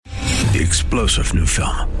The explosive new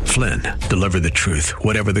film, Flynn, deliver the truth,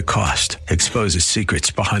 whatever the cost, exposes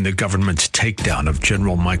secrets behind the government's takedown of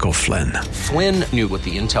General Michael Flynn. Flynn knew what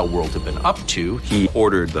the intel world had been up to. He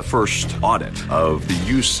ordered the first audit of the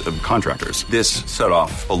use of contractors. This set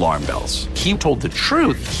off alarm bells. He told the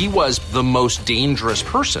truth. He was the most dangerous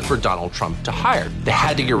person for Donald Trump to hire. They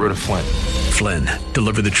had to get rid of Flynn. Flynn,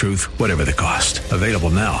 deliver the truth, whatever the cost. Available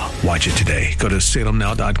now. Watch it today. Go to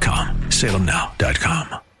salemnow.com.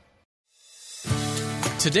 salemnow.com.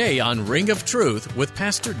 Today on Ring of Truth with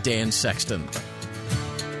Pastor Dan Sexton.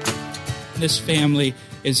 This family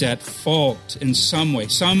is at fault in some way.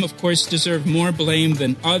 Some, of course, deserve more blame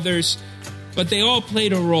than others, but they all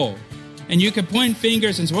played a role. And you could point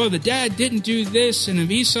fingers and say, well, the dad didn't do this, and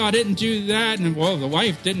if Esau didn't do that, and, well, the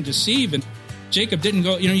wife didn't deceive, and Jacob didn't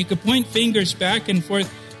go. You could point fingers back and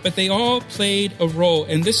forth, but they all played a role.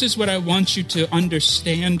 And this is what I want you to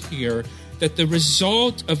understand here, that the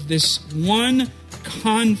result of this one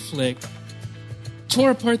conflict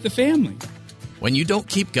tore apart the family. When you don't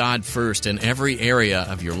keep God first in every area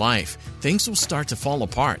of your life, things will start to fall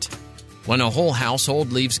apart. When a whole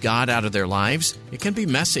household leaves God out of their lives, it can be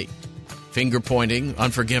messy. Finger-pointing,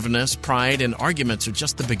 unforgiveness, pride, and arguments are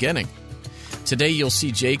just the beginning. Today you'll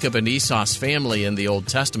see Jacob and Esau's family in the Old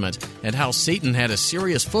Testament and how Satan had a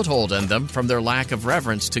serious foothold in them from their lack of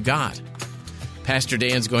reverence to God. Pastor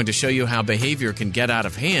Dan's going to show you how behavior can get out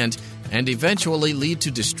of hand and eventually lead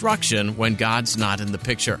to destruction when God's not in the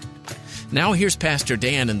picture. Now here's Pastor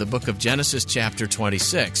Dan in the book of Genesis chapter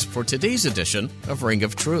 26 for today's edition of Ring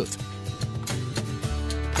of Truth.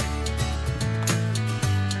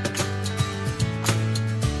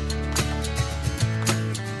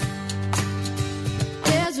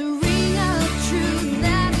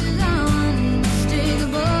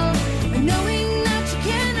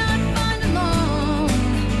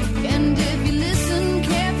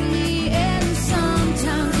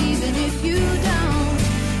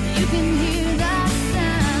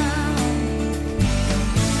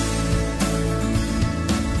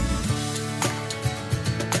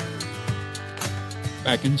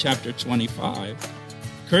 Back in chapter 25.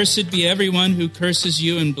 Cursed be everyone who curses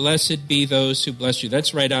you, and blessed be those who bless you.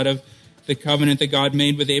 That's right out of the covenant that God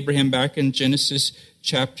made with Abraham back in Genesis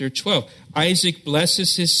chapter 12. Isaac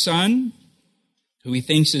blesses his son, who he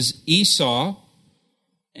thinks is Esau,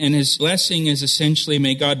 and his blessing is essentially,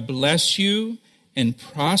 may God bless you and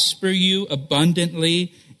prosper you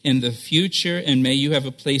abundantly in the future, and may you have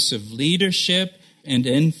a place of leadership and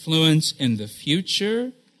influence in the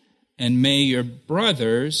future. And may your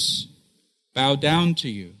brothers bow down to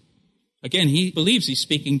you. Again, he believes he's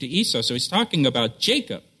speaking to Esau, so he's talking about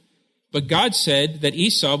Jacob. But God said that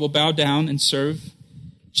Esau will bow down and serve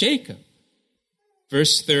Jacob.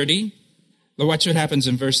 Verse 30. Watch what happens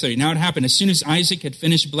in verse 30. Now it happened as soon as Isaac had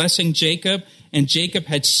finished blessing Jacob, and Jacob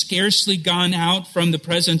had scarcely gone out from the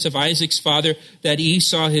presence of Isaac's father, that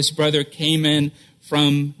Esau, his brother, came in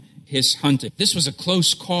from his hunting. This was a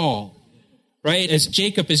close call. Right? As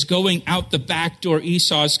Jacob is going out the back door,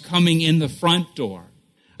 Esau's coming in the front door.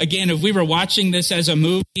 Again, if we were watching this as a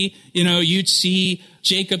movie, you'd see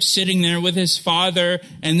Jacob sitting there with his father,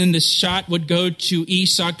 and then the shot would go to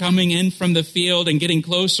Esau coming in from the field and getting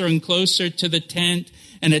closer and closer to the tent.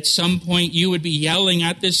 And at some point, you would be yelling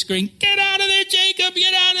at this screen, "Get out of there, Jacob!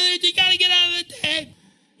 Get out of there! You got to get out of the tent!"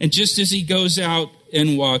 And just as he goes out,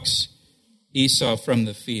 in walks Esau from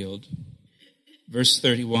the field. Verse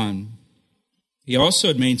 31. He also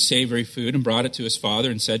had made savory food and brought it to his father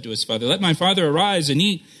and said to his father, "Let my father arise and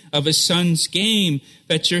eat of his son's game,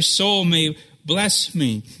 that your soul may bless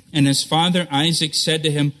me." And his father Isaac said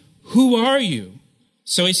to him, "Who are you?"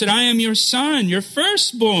 So he said, "I am your son, your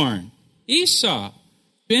firstborn, Esau."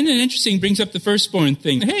 Isn't it interesting? Brings up the firstborn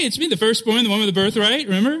thing. Hey, it's me, the firstborn, the one with the birthright,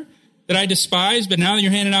 remember? That I despise, but now that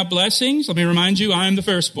you're handing out blessings, let me remind you, I am the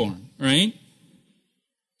firstborn, right?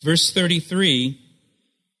 Verse 33.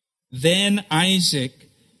 Then Isaac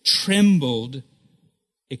trembled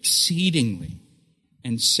exceedingly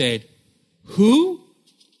and said, "Who?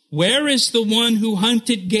 Where is the one who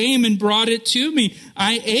hunted game and brought it to me?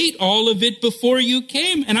 I ate all of it before you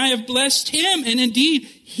came, and I have blessed him, and indeed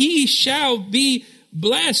he shall be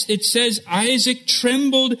blessed." It says Isaac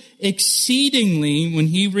trembled exceedingly when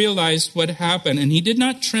he realized what happened. And he did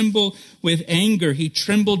not tremble with anger. He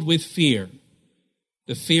trembled with fear,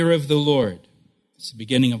 the fear of the Lord. It's the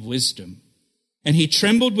beginning of wisdom. And he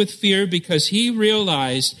trembled with fear because he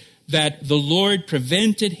realized that the Lord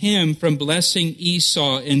prevented him from blessing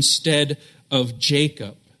Esau instead of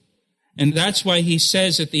Jacob. And that's why he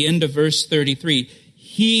says at the end of verse 33,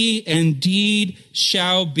 he indeed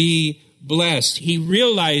shall be blessed. He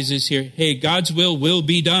realizes here, hey, God's will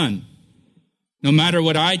be done. No matter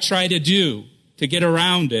what I try to do to get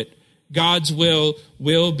around it, God's will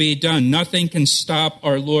be done. Nothing can stop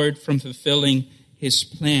our Lord from fulfilling his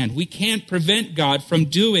plan. We can't prevent God from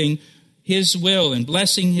doing his will and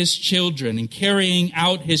blessing his children and carrying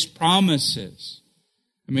out his promises.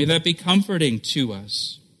 And may that be comforting to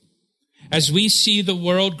us. As we see the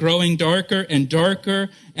world growing darker and darker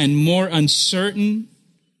and more uncertain,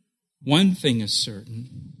 one thing is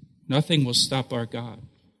certain: nothing will stop our God.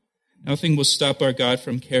 Nothing will stop our God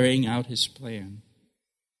from carrying out his plan.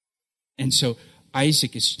 And so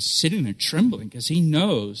Isaac is sitting there trembling because he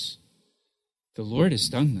knows the Lord has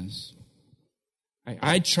done this.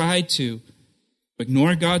 I tried to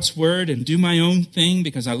ignore God's word and do my own thing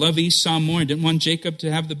because I love Esau more. I didn't want Jacob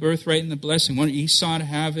to have the birthright and the blessing. I wanted Esau to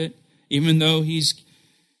have it, even though he's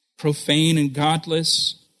profane and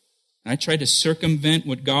godless. I tried to circumvent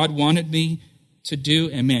what God wanted me to do.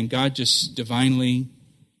 And man, God just divinely,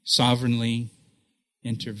 sovereignly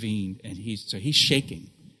intervened. And he's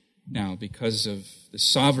shaking now because of the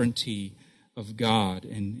sovereignty of God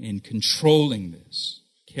in controlling this,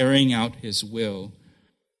 carrying out his will.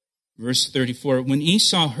 Verse 34, when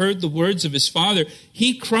Esau heard the words of his father,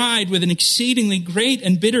 he cried with an exceedingly great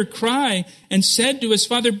and bitter cry and said to his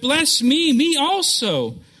father, "Bless me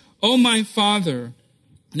also, O my father."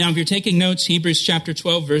 Now, if you're taking notes, Hebrews chapter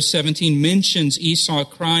 12, verse 17 mentions Esau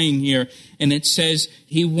crying here, and it says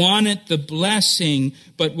he wanted the blessing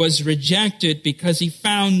but was rejected because he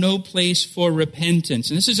found no place for repentance.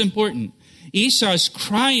 And this is important. Esau's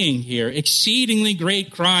crying here, exceedingly great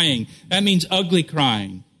crying. That means ugly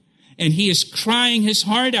crying. And he is crying his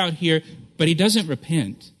heart out here, but he doesn't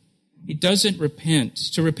repent. He doesn't repent.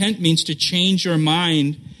 To repent means to change your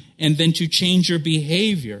mind and then to change your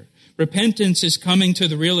behavior. Repentance is coming to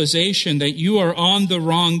the realization that you are on the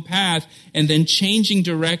wrong path and then changing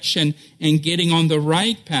direction and getting on the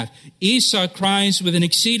right path. Esau cries with an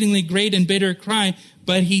exceedingly great and bitter cry,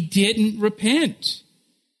 but he didn't repent.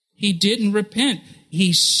 He didn't repent.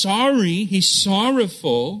 He's sorry, he's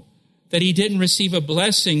sorrowful that he didn't receive a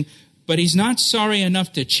blessing, but he's not sorry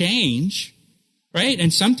enough to change, right?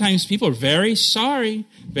 And sometimes people are very sorry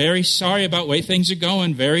about the way things are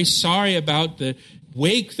going, very sorry about the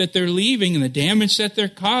wake that they're leaving and the damage that they're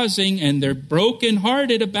causing, and they're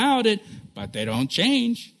brokenhearted about it, but they don't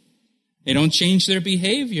change. They don't change their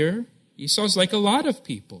behavior. Esau's like a lot of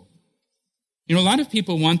people. You know, a lot of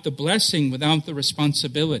people want the blessing without the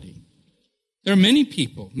responsibility. There are many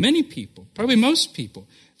people, probably most people.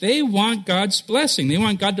 They want God's blessing. They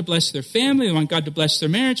want God to bless their family. They want God to bless their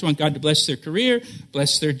marriage. They want God to bless their career,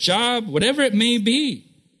 bless their job, whatever it may be.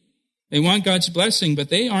 They want God's blessing, but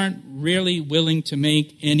they aren't really willing to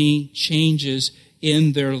make any changes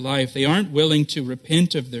in their life. They aren't willing to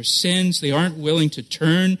repent of their sins. They aren't willing to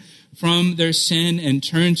turn from their sin and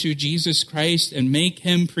turn to Jesus Christ and make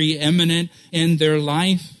him preeminent in their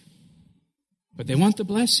life. But they want the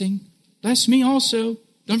blessing. Bless me also.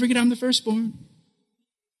 Don't forget I'm the firstborn.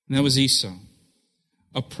 And that was Esau,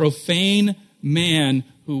 a profane man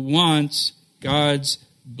who wants God's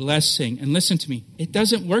blessing. And listen to me, it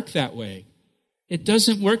doesn't work that way. It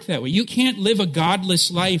doesn't work that way. You can't live a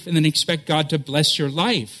godless life and then expect God to bless your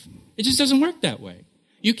life. It just doesn't work that way.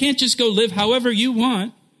 You can't just go live however you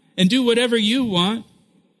want and do whatever you want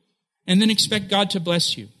and then expect God to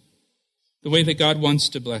bless you the way that God wants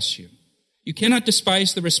to bless you. You cannot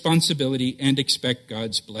despise the responsibility and expect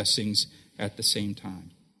God's blessings at the same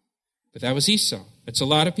time. But that was Esau. That's a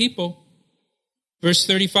lot of people. Verse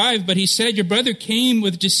 35, but he said, your brother came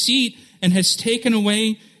with deceit and has taken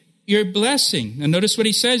away your blessing. Now notice what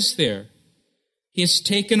he says there. He has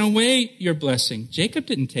taken away your blessing. Jacob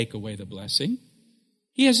didn't take away the blessing.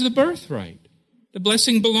 He has the birthright. The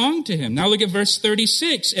blessing belonged to him. Now look at verse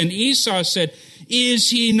 36. And Esau said, is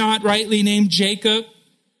he not rightly named Jacob?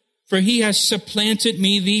 For he has supplanted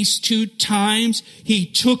me these 2 times. He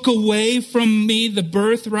took away from me the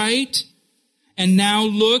birthright. And now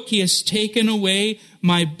look, he has taken away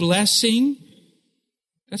my blessing.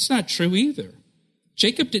 That's not true either.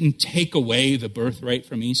 Jacob didn't take away the birthright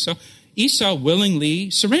from Esau. Esau willingly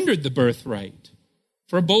surrendered the birthright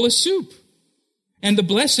for a bowl of soup. And the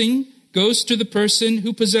blessing goes to the person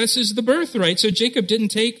who possesses the birthright. So Jacob didn't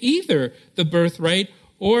take either the birthright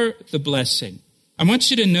or the blessing. I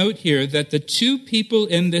want you to note here that the 2 people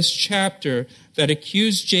in this chapter that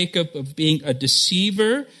accuse Jacob of being a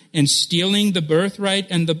deceiver and stealing the birthright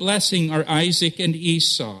and the blessing are Isaac and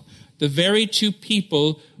Esau. The very 2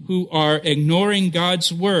 people who are ignoring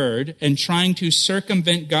God's word and trying to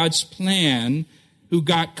circumvent God's plan, who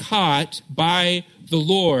got caught by the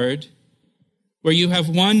Lord, where you have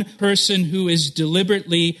one person who is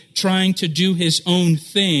deliberately trying to do his own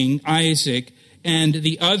thing, Isaac, and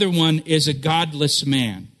the other one is a godless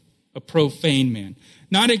man, a profane man.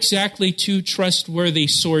 Not exactly two trustworthy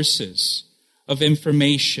sources of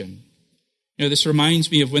information. You know, this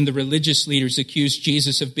reminds me of when the religious leaders accused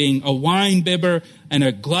Jesus of being a wine-bibber and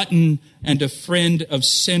a glutton and a friend of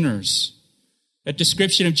sinners. That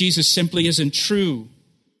description of Jesus simply isn't true.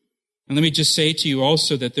 And let me just say to you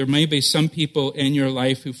also that there may be some people in your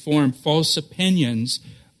life who form false opinions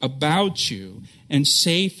about you and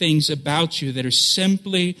say things about you that are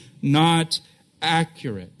simply not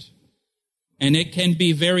accurate. And it can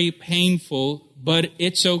be very painful, but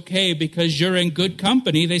it's okay because you're in good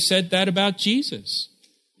company. They said that about Jesus.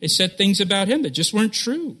 They said things about him that just weren't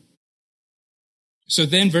true. So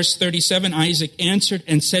then, verse 37, Isaac answered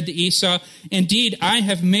and said to Esau, "Indeed, I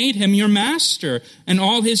have made him your master, and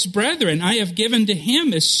all his brethren I have given to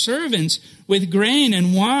him as servants with grain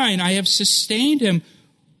and wine. I have sustained him.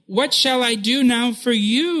 What shall I do now for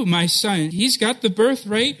you, my son?" He's got the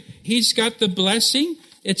birthright. He's got the blessing.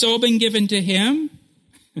 It's all been given to him.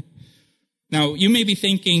 Now, you may be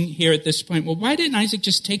thinking here at this point, well, why didn't Isaac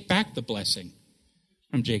just take back the blessing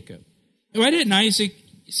from Jacob? Why didn't Isaac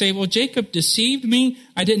say, well, Jacob deceived me.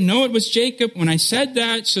 I didn't know it was Jacob when I said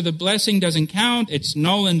that, so the blessing doesn't count. It's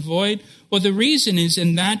null and void. Well, the reason is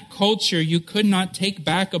in that culture, you could not take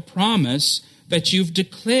back a promise that you've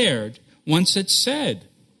declared once it's said.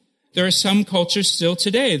 There are some cultures still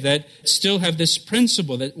today that still have this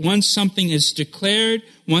principle that once something is declared,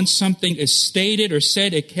 once something is stated or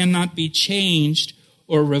said, it cannot be changed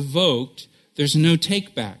or revoked. There's no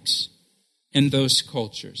takebacks in those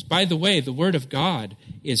cultures. By the way, the Word of God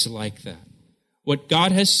is like that. What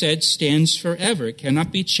God has said stands forever. It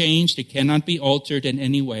cannot be changed. It cannot be altered in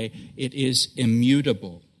any way. It is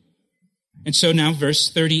immutable. And so now verse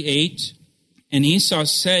 38, and Esau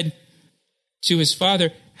said to his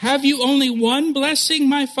father, "Have you only one blessing,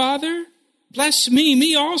 my father? Bless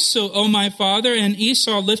me also, O my father." And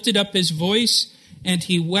Esau lifted up his voice, and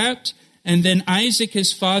he wept. And then Isaac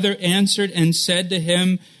his father answered and said to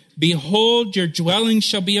him, "Behold, your dwelling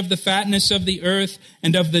shall be of the fatness of the earth,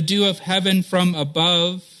 and of the dew of heaven from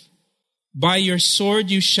above. By your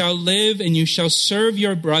sword you shall live, and you shall serve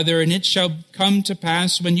your brother, and it shall come to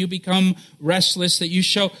pass when you become restless that you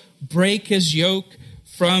shall break his yoke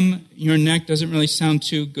from your neck." Doesn't really sound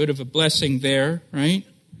too good of a blessing there, right?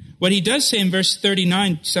 What he does say in verse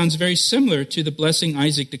 39 sounds very similar to the blessing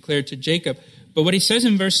Isaac declared to Jacob. But what he says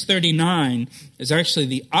in verse 39 is actually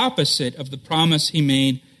the opposite of the promise he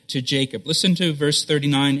made to Jacob. Listen to verse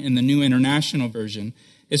 39 in the New International Version.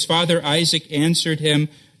 His father Isaac answered him,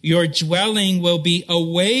 "Your dwelling will be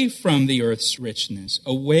away from the earth's richness,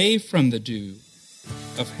 away from the dew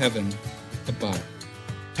of heaven above."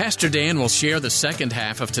 Pastor Dan will share the second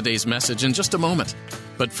half of today's message in just a moment.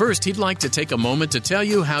 But first, he'd like to take a moment to tell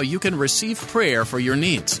you how you can receive prayer for your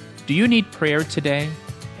needs. Do you need prayer today?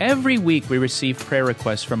 Every week we receive prayer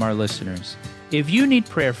requests from our listeners. If you need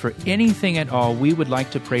prayer for anything at all, we would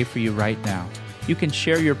like to pray for you right now. You can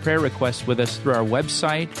share your prayer requests with us through our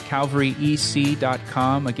website,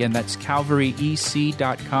 calvaryec.com. Again, that's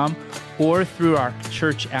calvaryec.com, or through our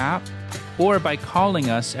church app, or by calling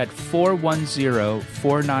us at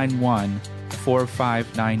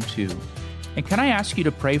 410-491-4592. And can I ask you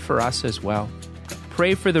to pray for us as well?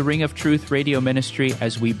 Pray for the Ring of Truth radio ministry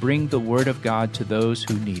as we bring the Word of God to those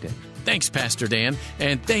who need it. Thanks, Pastor Dan,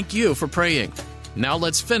 and thank you for praying. Now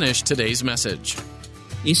let's finish today's message.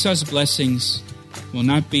 Esau's blessings will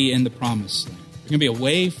not be in the promised land. They're going to be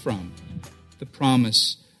away from the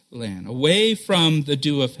promised land, away from the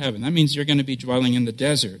dew of heaven. That means you're going to be dwelling in the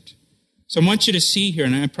desert. So I want you to see here,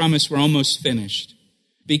 and I promise we're almost finished.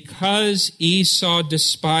 Because Esau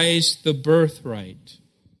despised the birthright,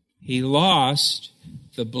 he lost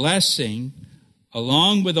the blessing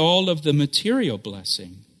along with all of the material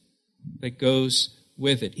blessing that goes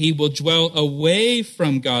with it. He will dwell away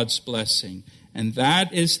from God's blessing. And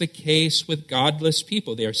that is the case with godless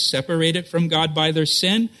people. They are separated from God by their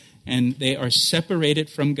sin, and they are separated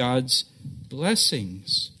from God's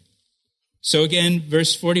blessings. So again,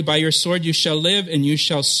 verse 40, "By your sword you shall live, and you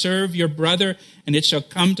shall serve your brother, and it shall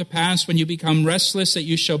come to pass when you become restless that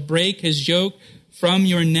you shall break his yoke from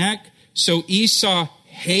your neck." So Esau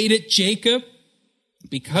hated Jacob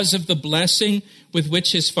because of the blessing with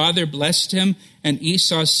which his father blessed him. And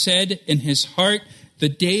Esau said in his heart, "The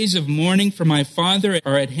days of mourning for my father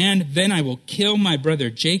are at hand. Then I will kill my brother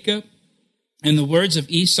Jacob." And the words of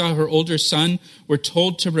Esau, her older son, were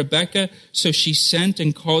told to Rebekah. So she sent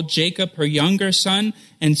and called Jacob, her younger son,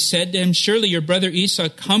 and said to him, "Surely your brother Esau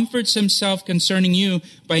comforts himself concerning you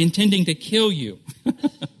by intending to kill you."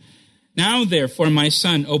 Now, therefore, my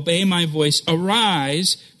son, obey my voice.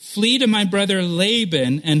 Arise, flee to my brother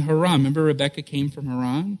Laban and Haran. Remember Rebekah came from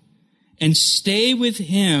Haran? And stay with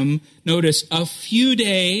him, notice, a few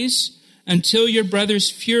days until your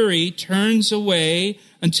brother's fury turns away,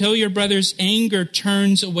 until your brother's anger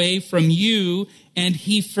turns away from you, and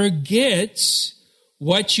he forgets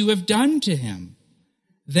what you have done to him.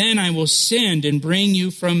 Then I will send and bring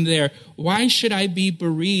you from there. Why should I be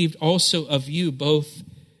bereaved also of you both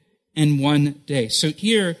in one day? So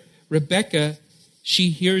here, Rebekah, she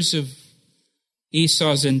hears of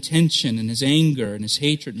Esau's intention and his anger and his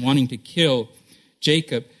hatred and wanting to kill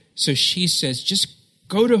Jacob. So she says, just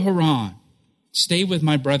go to Haran. Stay with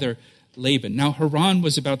my brother Laban. Now, Haran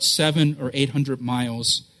was about 700 or 800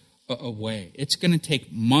 miles away. It's going to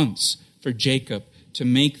take months for Jacob to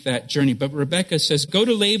make that journey. But Rebekah says, go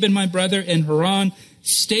to Laban, my brother, in Haran.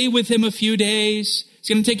 Stay with him a few days. It's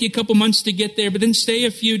going to take you a couple months to get there, but then stay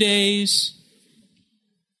a few days.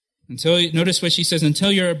 Notice what she says,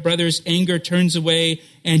 until your brother's anger turns away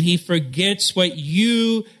and he forgets what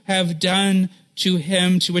you have done to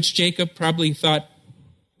him, to which Jacob probably thought,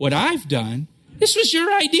 what I've done? This was your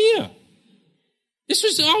idea. This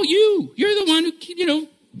was all you. You're the one who,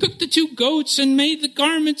 cooked the 2 goats and made the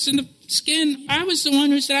garments and the skin. I was the one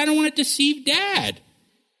who said, I don't want to deceive Dad.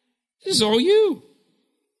 This is all you.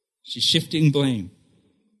 She's shifting blame.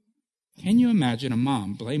 Can you imagine a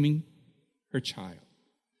mom blaming her child?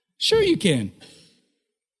 Sure you can.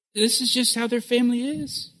 This is just how their family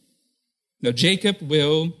is. Now, Jacob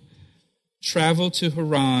will travel to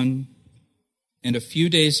Haran, and a few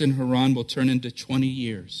days in Haran will turn into 20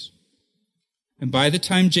 years. And by the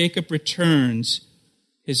time Jacob returns,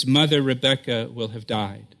 his mother, Rebekah, will have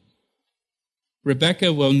died.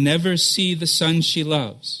 Rebekah will never see the son she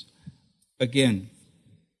loves again.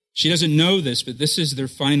 She doesn't know this, but this is their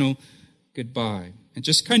final goodbye. And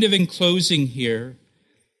just kind of in closing here,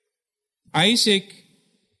 Isaac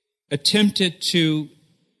attempted to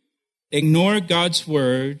ignore God's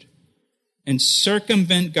word and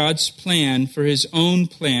circumvent God's plan for his own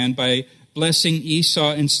plan by blessing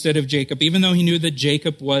Esau instead of Jacob, even though he knew that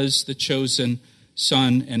Jacob was the chosen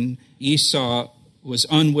son and Esau was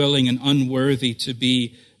unwilling and unworthy to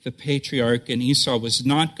be the patriarch, and Esau was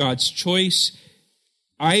not God's choice.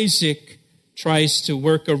 Isaac tries to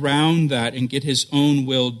work around that and get his own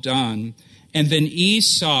will done. And then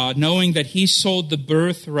Esau, knowing that he sold the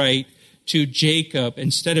birthright to Jacob,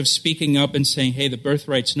 instead of speaking up and saying, hey, the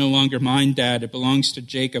birthright's no longer mine, Dad, it belongs to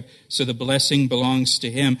Jacob, so the blessing belongs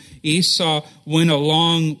to him. Esau went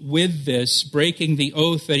along with this, breaking the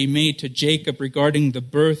oath that he made to Jacob regarding the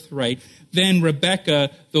birthright. Then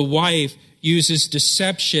Rebekah, the wife, uses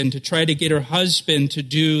deception to try to get her husband to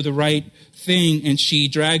do the right thing, and she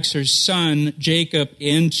drags her son, Jacob,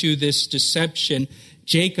 into this deception.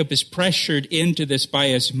 Jacob is pressured into this by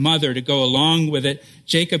his mother to go along with it.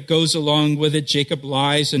 Jacob goes along with it. Jacob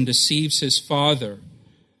lies and deceives his father.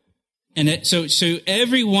 And so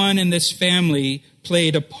everyone in this family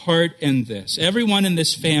played a part in this. Everyone in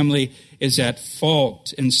this family is at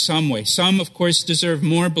fault in some way. Some, of course, deserve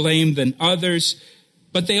more blame than others,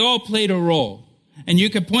 but they all played a role. And you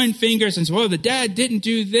could point fingers and say, well, the dad didn't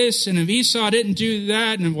do this, and if Esau didn't do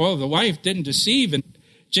that, and well, the wife didn't deceive, and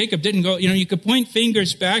Jacob didn't go, you could point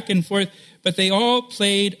fingers back and forth, but they all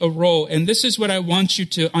played a role. And this is what I want you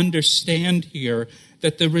to understand here,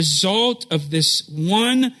 that the result of this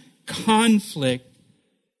one conflict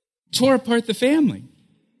tore apart the family.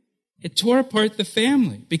 It tore apart the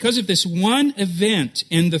family. Because of this one event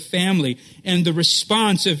in the family and the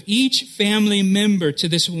response of each family member to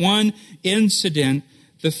this one incident,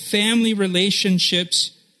 the family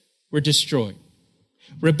relationships were destroyed.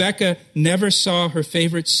 Rebekah never saw her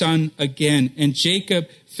favorite son again, and Jacob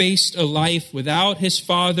faced a life without his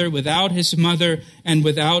father, without his mother, and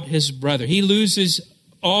without his brother. He loses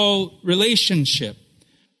all relationship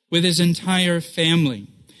with his entire family.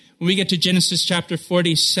 When we get to Genesis chapter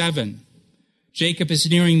 47, Jacob is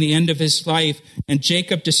nearing the end of his life, and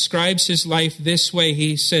Jacob describes his life this way.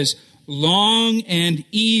 He says, long and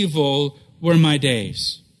evil were my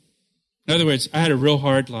days. In other words, I had a real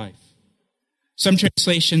hard life. Some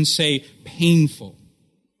translations say painful.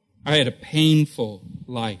 I had a painful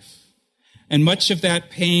life. And much of that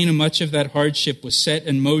pain and much of that hardship was set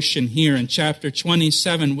in motion here in chapter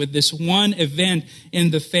 27 with this one event in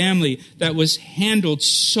the family that was handled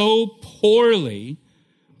so poorly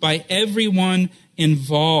by everyone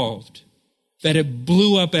involved that it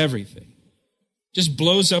blew up everything. Just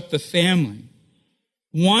blows up the family.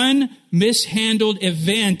 One mishandled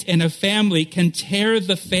event in a family can tear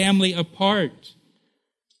the family apart.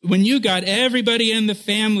 When you got everybody in the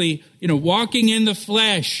family, walking in the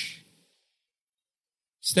flesh,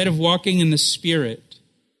 instead of walking in the Spirit,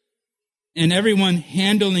 and everyone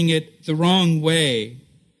handling it the wrong way,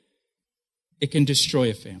 it can destroy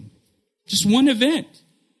a family. Just one event.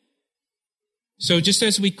 So just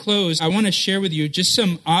as we close, I want to share with you just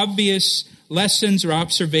some obvious lessons or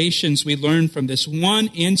observations we learned from this one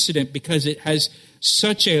incident, because it has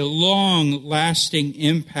such a long-lasting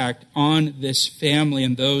impact on this family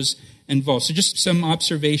and those involved. So just some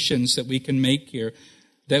observations that we can make here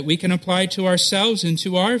that we can apply to ourselves and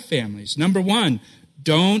to our families. Number one,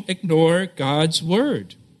 don't ignore God's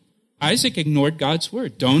word. Isaac ignored God's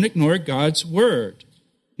word. Don't ignore God's word.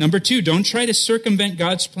 Number two, don't try to circumvent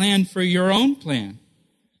God's plan for your own plan,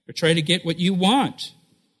 or try to get what you want,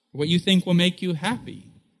 what you think will make you happy.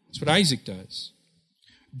 That's what Isaac does.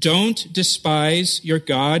 Don't despise your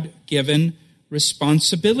God-given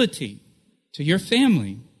responsibility to your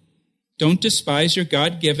family. Don't despise your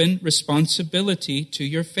God-given responsibility to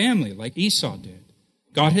your family like Esau did.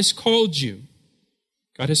 God has called you.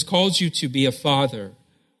 God has called you to be a father,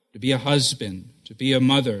 to be a husband, to be a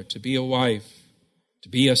mother, to be a wife, to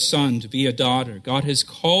be a son, to be a daughter. God has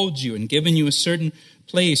called you and given you a certain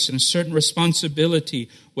place and a certain responsibility.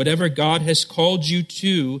 Whatever God has called you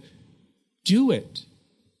to, do it.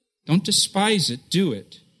 Don't despise it, do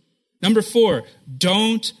it. Number four,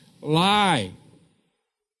 don't lie.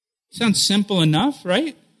 Sounds simple enough,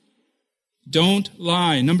 right? Don't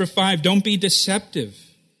lie. Number five, don't be deceptive.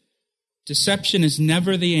 Deception is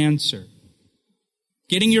never the answer.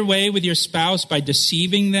 Getting your way with your spouse by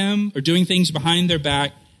deceiving them or doing things behind their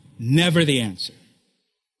back, never the answer.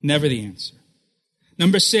 Never the answer.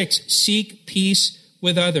 Number six, seek peace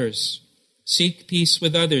with others. Seek peace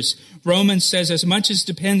with others. Romans says, as much as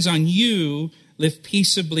depends on you, live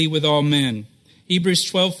peaceably with all men. Hebrews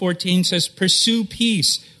 12:14 says, pursue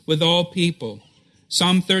peace with all people.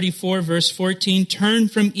 Psalm 34, verse 14, turn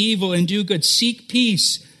from evil and do good. Seek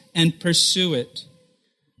peace and pursue it.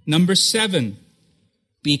 Number seven,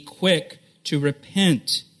 be quick to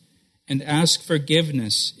repent and ask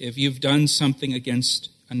forgiveness if you've done something against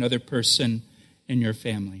another person in your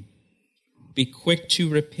family. Be quick to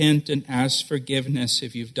repent and ask forgiveness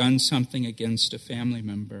if you've done something against a family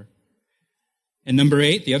member. And number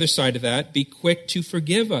eight, the other side of that, be quick to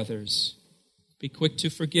forgive others. Be quick to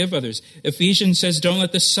forgive others. Ephesians says, don't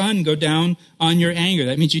let the sun go down on your anger.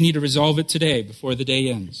 That means you need to resolve it today before the day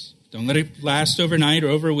ends. Don't let it last overnight or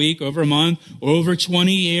over a week, over a month, or over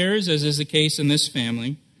 20 years, as is the case in this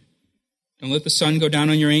family. Don't let the sun go down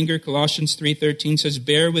on your anger. Colossians 3:13 says,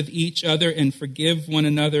 bear with each other and forgive one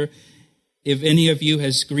another. If any of you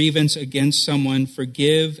has grievance against someone,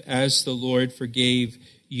 forgive as the Lord forgave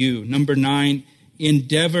you. Number 9,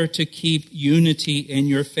 endeavor to keep unity in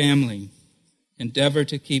your family. Endeavor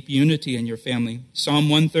to keep unity in your family. Psalm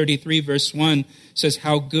 133 verse 1 says,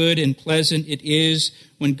 how good and pleasant it is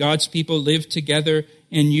when God's people live together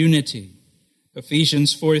in unity.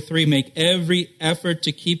 Ephesians 4:3, make every effort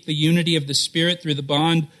to keep the unity of the Spirit through the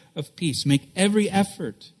bond of peace. Make every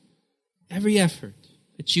effort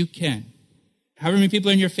that you can. However many people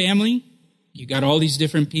are in your family, you got all these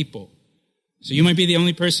different people. So you might be the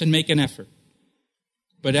only person making effort.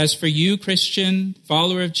 But as for you, Christian,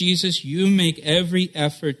 follower of Jesus, you make every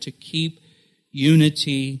effort to keep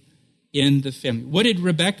unity in the family. What did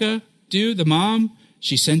Rebekah do, the mom?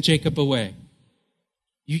 She sent Jacob away.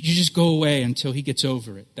 You just go away until he gets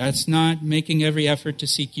over it. That's not making every effort to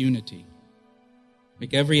seek unity.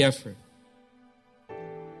 Make every effort.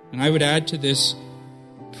 And I would add to this,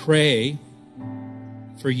 pray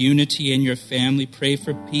for unity in your family. Pray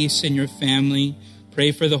for peace in your family.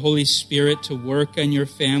 Pray for the Holy Spirit to work in your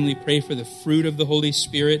family. Pray for the fruit of the Holy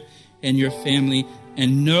Spirit in your family.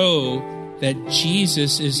 And know that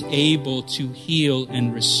Jesus is able to heal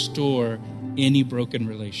and restore any broken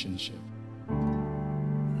relationship.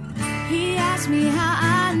 He asked me how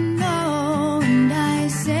I know, and I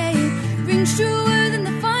say it rings truer than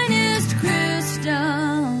the finest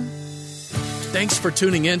crystal. Thanks for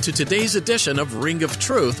tuning in to today's edition of Ring of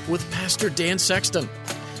Truth with Pastor Dan Sexton.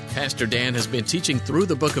 Pastor Dan has been teaching through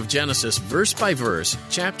the book of Genesis verse by verse,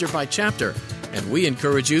 chapter by chapter, and we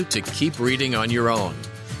encourage you to keep reading on your own.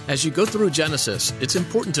 As you go through Genesis, it's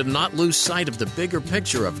important to not lose sight of the bigger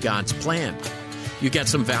picture of God's plan. You get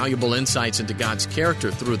some valuable insights into God's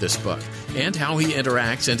character through this book and how He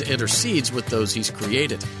interacts and intercedes with those He's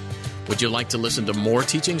created. Would you like to listen to more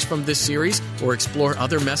teachings from this series or explore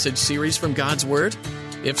other message series from God's Word?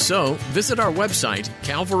 If so, visit our website,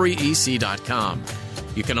 calvaryec.com.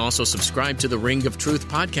 You can also subscribe to the Ring of Truth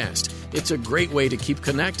podcast. It's a great way to keep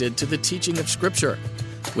connected to the teaching of Scripture.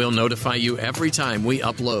 We'll notify you every time we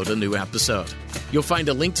upload a new episode. You'll find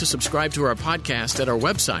a link to subscribe to our podcast at our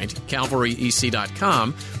website,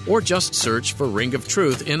 calvaryec.com, or just search for Ring of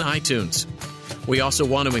Truth in iTunes. We also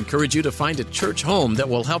want to encourage you to find a church home that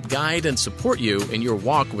will help guide and support you in your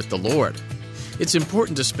walk with the Lord. It's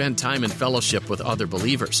important to spend time in fellowship with other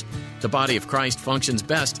believers. The body of Christ functions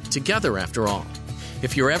best together, after all.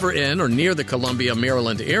 If you're ever in or near the Columbia,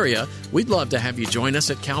 Maryland area, we'd love to have you join us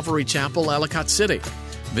at Calvary Chapel, Ellicott City.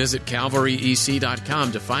 Visit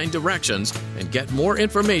calvaryec.com to find directions and get more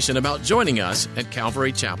information about joining us at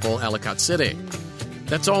Calvary Chapel, Ellicott City.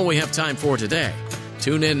 That's all we have time for today.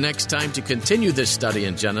 Tune in next time to continue this study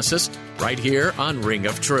in Genesis, right here on Ring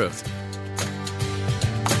of Truth.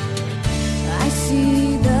 I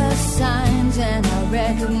see the signs and I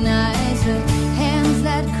recognize the hands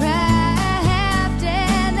that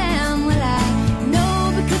crafted them. Well, I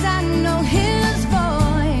know because I know His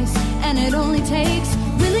voice, and it only takes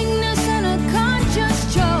willingness and a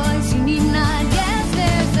conscious choice. You need not guess,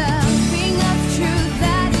 there's a ring of truth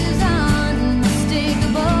that is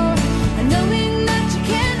unmistakable, knowing that you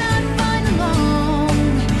cannot find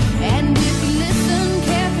alone. And if you listen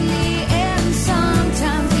carefully, and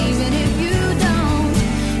sometimes even if you don't,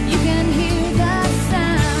 you can hear the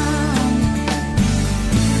sound.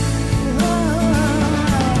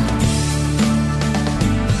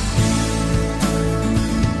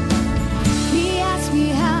 He asked me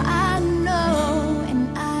how I know,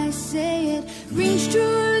 and I say it rings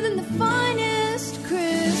truer than the finest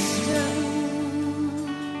crystal.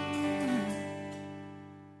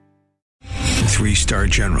 3-star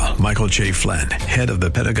General Michael J. Flynn, head of the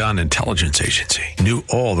Pentagon Intelligence Agency, knew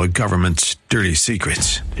all the government's dirty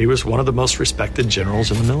secrets. He was one of the most respected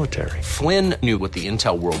generals in the military. Flynn knew what the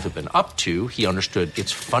intel world had been up to. He understood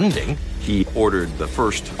its funding. He ordered the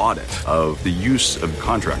first audit of the use of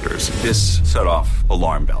contractors. This set off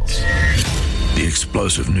alarm bells. The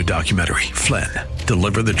explosive new documentary, Flynn,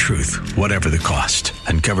 Deliver the Truth, Whatever the Cost,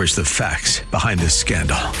 uncovers the facts behind this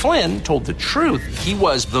scandal. Flynn told the truth. He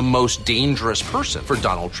was the most dangerous person for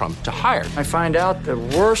Donald Trump to hire. I find out the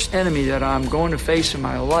worst enemy that I'm going to face in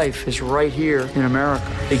my life is right here in America.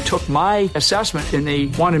 They took my assessment and they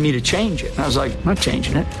wanted me to change it. And I was like, I'm not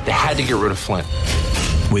changing it. They had to get rid of Flynn.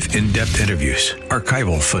 With in-depth interviews,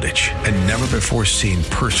 archival footage, and never-before-seen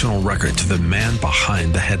personal records of the man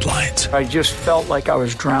behind the headlines. I just felt like I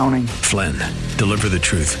was drowning. Flynn, Deliver the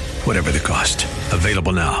Truth, Whatever the Cost.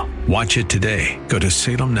 Available now. Watch it today. Go to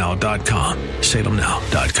salemnow.com.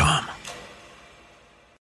 salemnow.com.